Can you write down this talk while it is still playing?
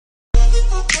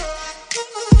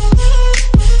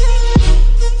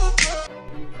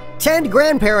10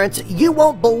 grandparents you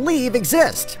won't believe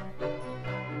exist.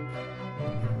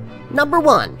 Number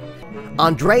 1.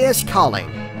 Andreas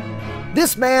CAHLING.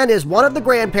 This man is one of the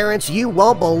grandparents you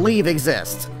won't believe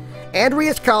exists.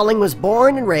 Andreas CAHLING was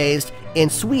born and raised in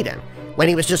Sweden. When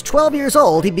he was just 12 years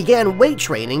old, he began weight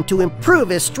training to improve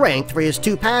his strength for his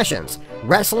two passions,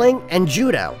 wrestling and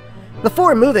judo.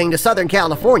 Before moving to Southern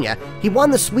California, he won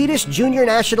the Swedish Junior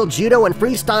National Judo and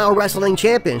Freestyle Wrestling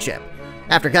Championship.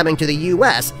 After coming to the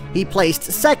U.S., he placed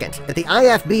second at the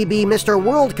IFBB Mr.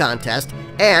 World contest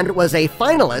and was a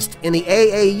finalist in the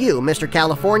AAU Mr.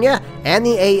 California and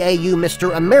the AAU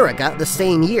Mr. America the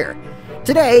same year.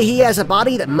 Today, he has a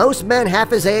body that most men half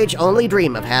his age only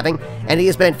dream of having, and he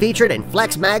has been featured in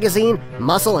Flex Magazine,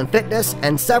 Muscle and Fitness,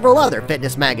 and several other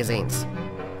fitness magazines.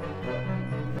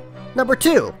 Number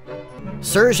 2.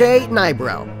 Sergei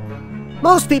NYBRO.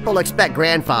 Most people expect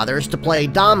grandfathers to play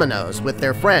dominoes with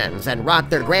their friends and rock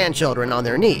their grandchildren on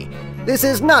their knee. This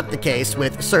is not the case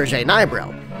with Sergei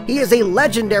NYBRO. He is a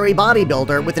legendary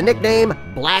bodybuilder with the nickname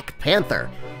Black Panther.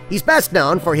 He's best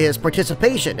known for his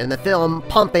participation in the film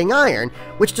Pumping Iron,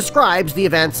 which describes the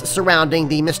events surrounding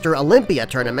the Mr. Olympia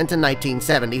tournament in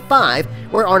 1975,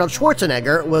 where Arnold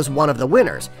Schwarzenegger was one of the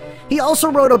winners. He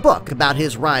also wrote a book about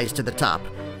his rise to the top.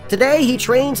 Today, he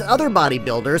trains other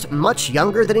bodybuilders much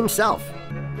younger than himself.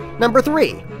 Number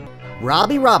 3.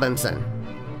 Robbie Robinson.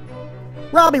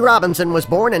 Robbie Robinson was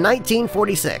born in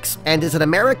 1946 and is an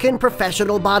American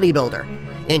professional bodybuilder.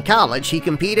 In college, he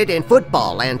competed in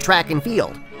football and track and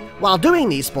field. While doing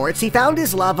these sports, he found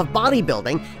his love of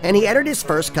bodybuilding and he entered his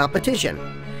first competition.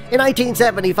 In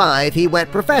 1975, he went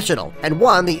professional and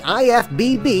won the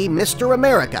IFBB Mr.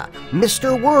 America,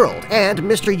 Mr. World, and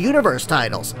Mr. Universe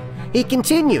titles. He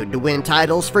continued to win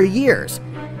titles for years.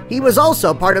 He was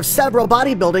also part of several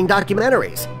bodybuilding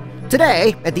documentaries.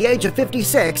 Today, at the age of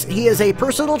 56, he is a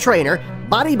personal trainer,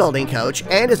 bodybuilding coach,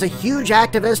 and is a huge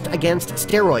activist against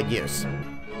steroid use.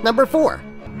 Number 4.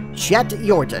 Chet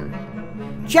Yorton.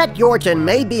 Chet Yorton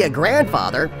may be a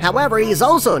grandfather, however, he is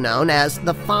also known as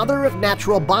the father of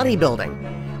natural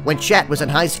bodybuilding. When Chet was in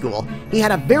high school, he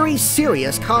had a very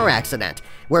serious car accident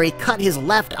where he cut his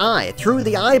left eye through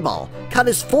the eyeball, cut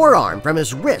his forearm from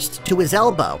his wrist to his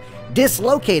elbow,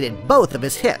 dislocated both of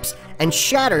his hips, and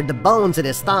shattered the bones in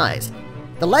his thighs.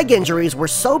 The leg injuries were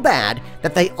so bad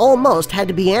that they almost had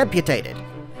to be amputated.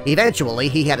 Eventually,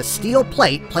 he had a steel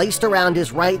plate placed around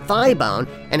his right thigh bone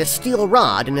and a steel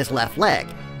rod in his left leg.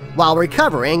 While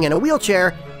recovering in a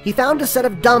wheelchair, he found a set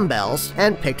of dumbbells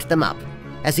and picked them up.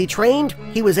 As he trained,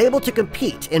 he was able to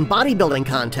compete in bodybuilding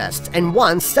contests and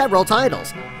won several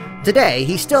titles. Today,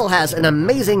 he still has an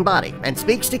amazing body and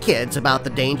speaks to kids about the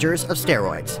dangers of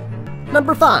steroids.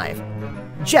 Number 5.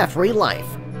 Jeffrey Life.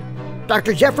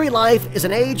 Dr. Jeffrey Life is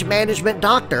an age management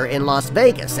doctor in Las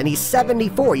Vegas, and he's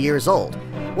 74 years old.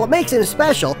 What makes him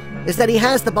special is that he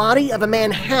has the body of a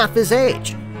man half his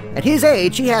age. At his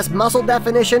age, he has muscle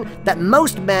definition that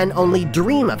most men only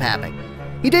dream of having.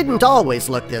 He didn't always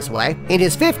look this way. In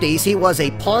his 50s, he was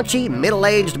a paunchy,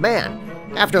 middle-aged man.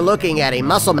 After looking at a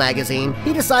muscle magazine,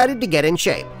 he decided to get in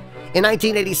shape. In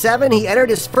 1987, he entered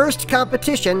his first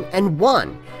competition and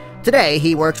won. Today,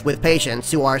 he works with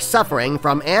patients who are suffering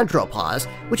from andropause,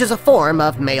 which is a form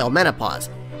of male menopause.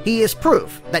 He is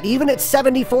proof that even at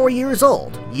 74 years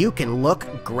old, you can look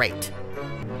great.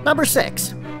 Number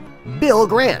 6. Bill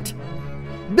Grant.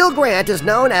 Bill Grant is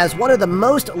known as one of the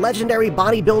most legendary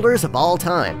bodybuilders of all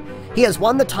time. He has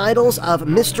won the titles of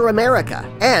Mr. America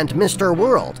and Mr.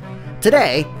 World.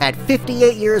 Today, at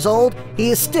 58 years old,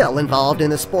 he is still involved in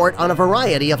the sport on a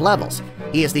variety of levels.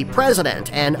 He is the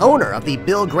president and owner of the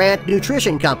Bill Grant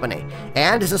Nutrition Company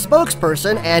and is a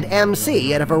spokesperson and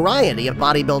MC at a variety of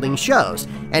bodybuilding shows,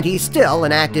 and he's still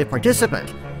an active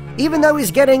participant. Even though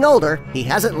he's getting older, he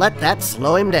hasn't let that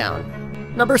slow him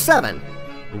down. Number 7.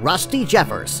 Rusty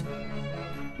Jeffers.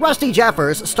 Rusty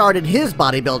Jeffers started his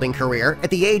bodybuilding career at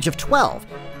the age of 12.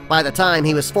 By the time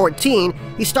he was 14,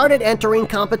 he started entering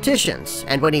competitions,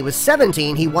 and when he was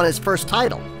 17, he won his first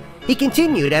title. He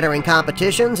continued entering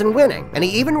competitions and winning, and he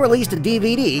even released a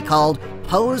DVD called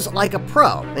Pose Like a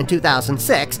Pro in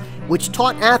 2006, which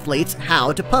taught athletes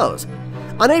how to pose.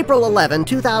 On April 11,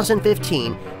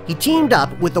 2015, he teamed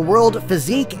up with the World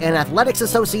Physique and Athletics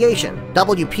Association,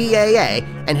 WPAA,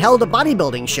 and held a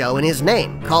bodybuilding show in his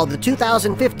name called the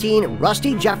 2015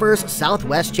 Rusty Jeffers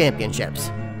Southwest Championships.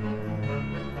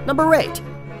 Number 8.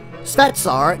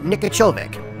 Svetsar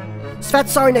Nikochevich.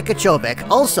 Svetsar Nikochevich,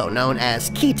 also known as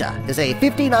Kita, is a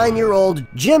 59-year-old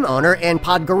gym owner in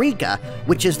Podgorica,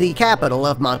 which is the capital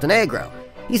of Montenegro.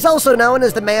 He's also known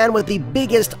as the man with the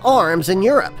biggest arms in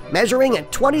Europe, measuring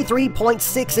at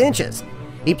 23.6 inches.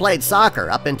 He played soccer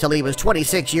up until he was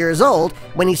 26 years old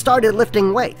when he started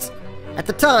lifting weights. At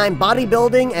the time,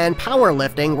 bodybuilding and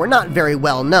powerlifting were not very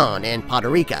well known in Puerto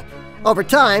Rico. Over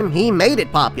time, he made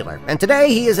it popular, and today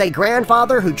he is a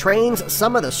grandfather who trains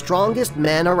some of the strongest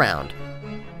men around.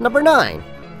 Number 9.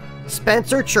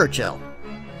 Spencer Churchill.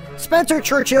 Spencer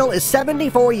Churchill is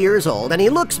 74 years old and he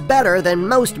looks better than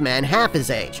most men half his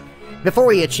age.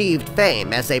 Before he achieved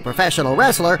fame as a professional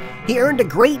wrestler, he earned a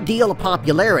great deal of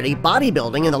popularity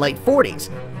bodybuilding in the late 40s.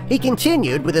 He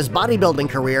continued with his bodybuilding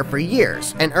career for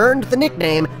years and earned the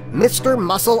nickname Mr.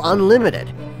 Muscle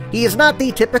Unlimited. He is not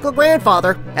the typical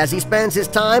grandfather, as he spends his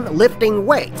time lifting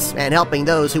weights and helping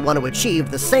those who want to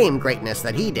achieve the same greatness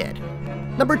that he did.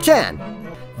 Number 10.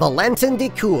 Valentin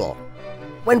DIKUL.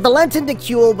 When Valentin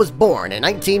DIKUL was born in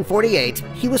 1948,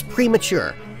 he was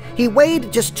premature. He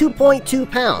weighed just 2.2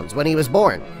 pounds when he was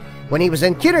born. When he was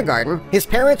in kindergarten, his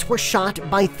parents were shot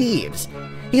by thieves.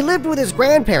 He lived with his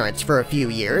grandparents for a few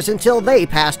years until they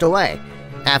passed away.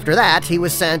 After that, he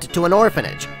was sent to an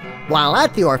orphanage. While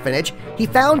at the orphanage, he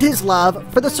found his love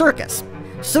for the circus.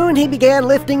 Soon he began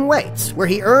lifting weights, where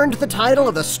he earned the title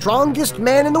of the strongest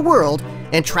man in the world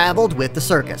and traveled with the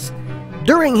circus.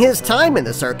 During his time in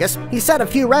the circus, he set a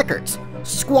few records.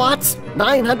 Squats,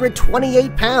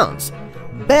 928 pounds.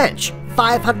 Bench,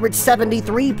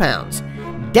 573 pounds.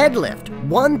 Deadlift,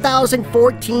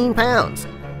 1,014 pounds.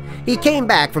 He came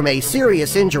back from a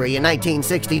serious injury in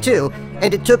 1962,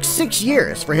 and it took 6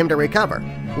 years for him to recover.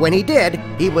 When he did,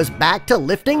 he was back to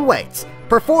lifting weights,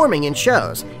 performing in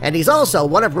shows, and he's also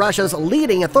one of Russia's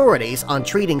leading authorities on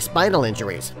treating spinal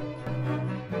injuries.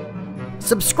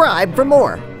 Subscribe for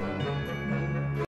more.